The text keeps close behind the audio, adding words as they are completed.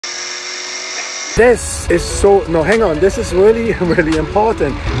This is so, no, hang on, this is really, really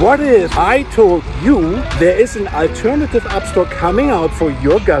important. What if I told you there is an alternative app store coming out for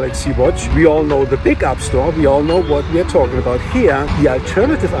your Galaxy Watch? We all know the big app store, we all know what we are talking about here. The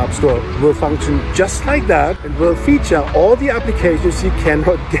alternative app store will function just like that. It will feature all the applications you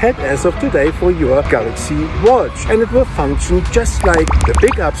cannot get as of today for your Galaxy Watch. And it will function just like the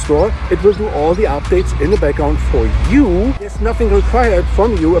big app store. It will do all the updates in the background for you. There's nothing required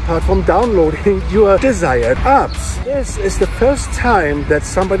from you apart from downloading your desired apps. This is the first time that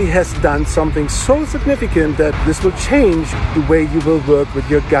somebody has done something so significant that this will change the way you will work with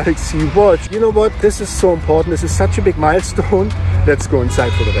your Galaxy Watch. You know what? This is so important. This is such a big milestone. Let's go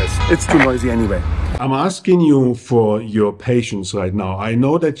inside for the rest. It's too noisy anyway. I'm asking you for your patience right now. I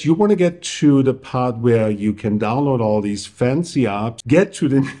know that you want to get to the part where you can download all these fancy apps, get to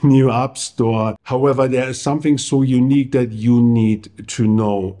the new app store. However, there is something so unique that you need to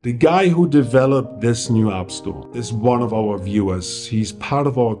know. The guy who developed this new app store is one of our viewers. He's part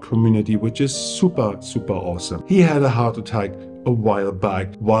of our community, which is super, super awesome. He had a heart attack a while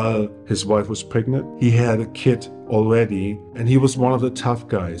back while his wife was pregnant. He had a kid already and he was one of the tough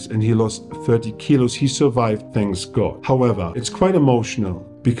guys and he lost 30 kilos. He survived, thanks God. However, it's quite emotional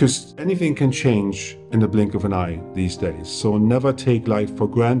because anything can change in the blink of an eye these days. So never take life for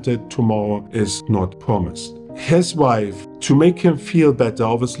granted. Tomorrow is not promised. His wife, to make him feel better,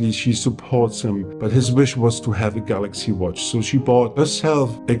 obviously she supports him, but his wish was to have a Galaxy Watch. So she bought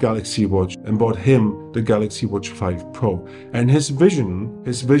herself a Galaxy Watch and bought him the Galaxy Watch 5 Pro. And his vision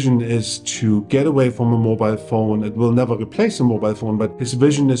is to get away from a mobile phone. It will never replace a mobile phone, but his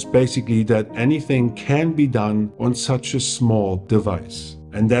vision is basically that anything can be done on such a small device.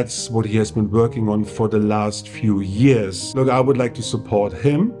 And that's what he has been working on for the last few years. Look, I would like to support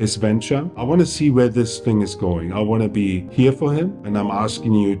him, his venture. I want to see where this thing is going. I want to be here for him. And I'm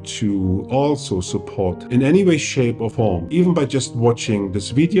asking you to also support in any way, shape or form, even by just watching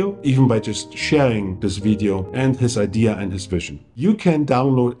this video, even by just sharing this video and his idea and his vision. You can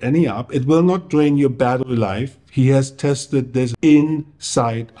download any app. It will not drain your battery life. He has tested this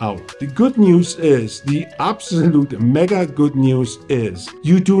inside out. The good news is, the absolute mega good news is,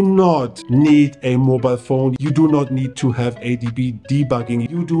 you do not need a mobile phone. You do not need to have ADB debugging.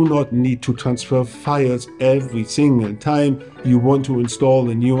 You do not need to transfer files every single time you want to install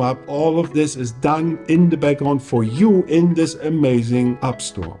a new app. All of this is done in the background for you in this amazing app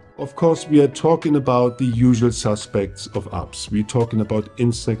store. Of course, we are talking about the usual suspects of apps. We're talking about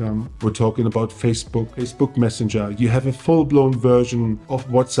Instagram. We're talking about Facebook Messenger. You have a full-blown version of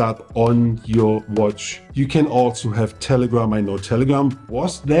WhatsApp on your watch. You can also have Telegram. I know Telegram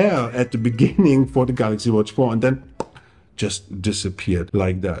was there at the beginning for the Galaxy Watch 4 and then just disappeared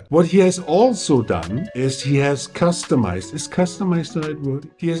like that. What he has also done is he has customized. Is customized the right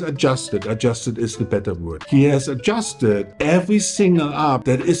word? He has adjusted. Adjusted is the better word. He has adjusted every single app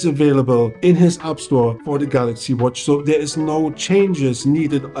that is available in his app store for the Galaxy Watch. So there is no changes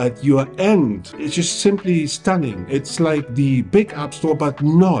needed at your end. It's just simply stunning. It's like the big app store, but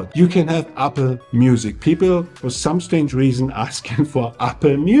not. You can have Apple Music. People, for some strange reason, asking for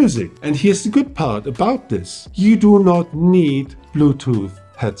Apple Music. And here's the good part about this. You do not need Bluetooth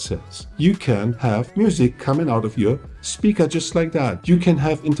headsets. You can have music coming out of your speaker just like that. You can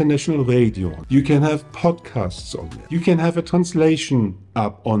have international radio. You can have podcasts on there. You can have a translation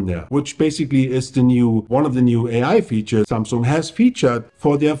app on there, which basically is one of the new AI features Samsung has featured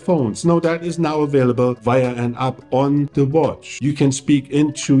for their phones. Now that is now available via an app on the watch. You can speak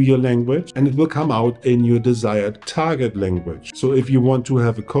into your language and it will come out in your desired target language. So if you want to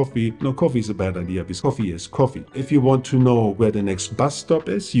have a coffee, no, coffee is a bad idea because coffee is coffee. If you want to know where the next bus stop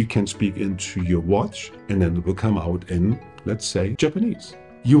is, you can speak into your watch and then it will come out in, let's say, Japanese.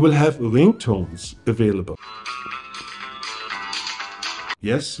 You will have ringtones available.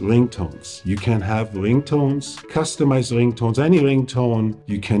 Yes, ringtones. You can have ringtones, customized ringtones, any ringtone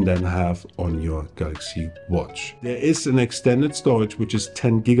you can then have on your Galaxy Watch. There is an extended storage, which is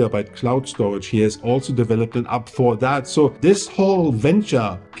 10 GB cloud storage. He has also developed an app for that. So this whole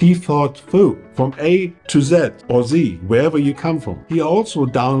venture he thought through from A to Z or Z, wherever you come from. He also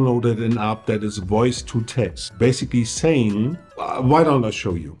downloaded an app that is voice to text, basically saying, why don't I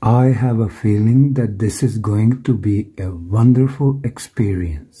show you? I have a feeling that this is going to be a wonderful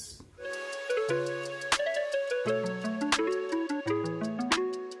experience.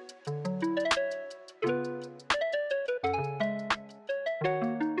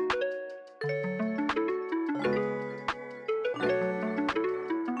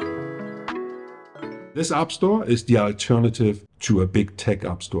 This app store is the alternative to a big tech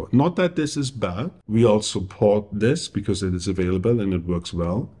app store. Not that this is bad. We all support this because it is available and it works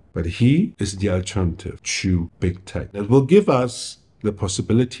well. but he is the alternative to big tech. That will give us the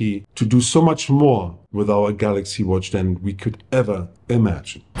possibility to do so much more with our Galaxy Watch than we could ever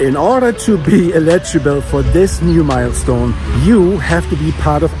imagine. In order to be eligible for this new milestone, you have to be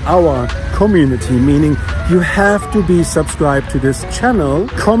part of our community, meaning you have to be subscribed to this channel.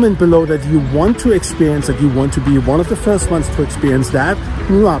 Comment below that you want to experience, that you want to be one of the first ones to experience that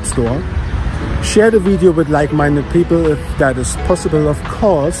new App Store. Share the video with like-minded people if that is possible, of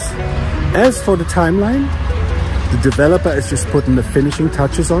course. As for the timeline, the developer is just putting the finishing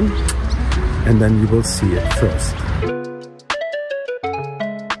touches on, and then you will see it first.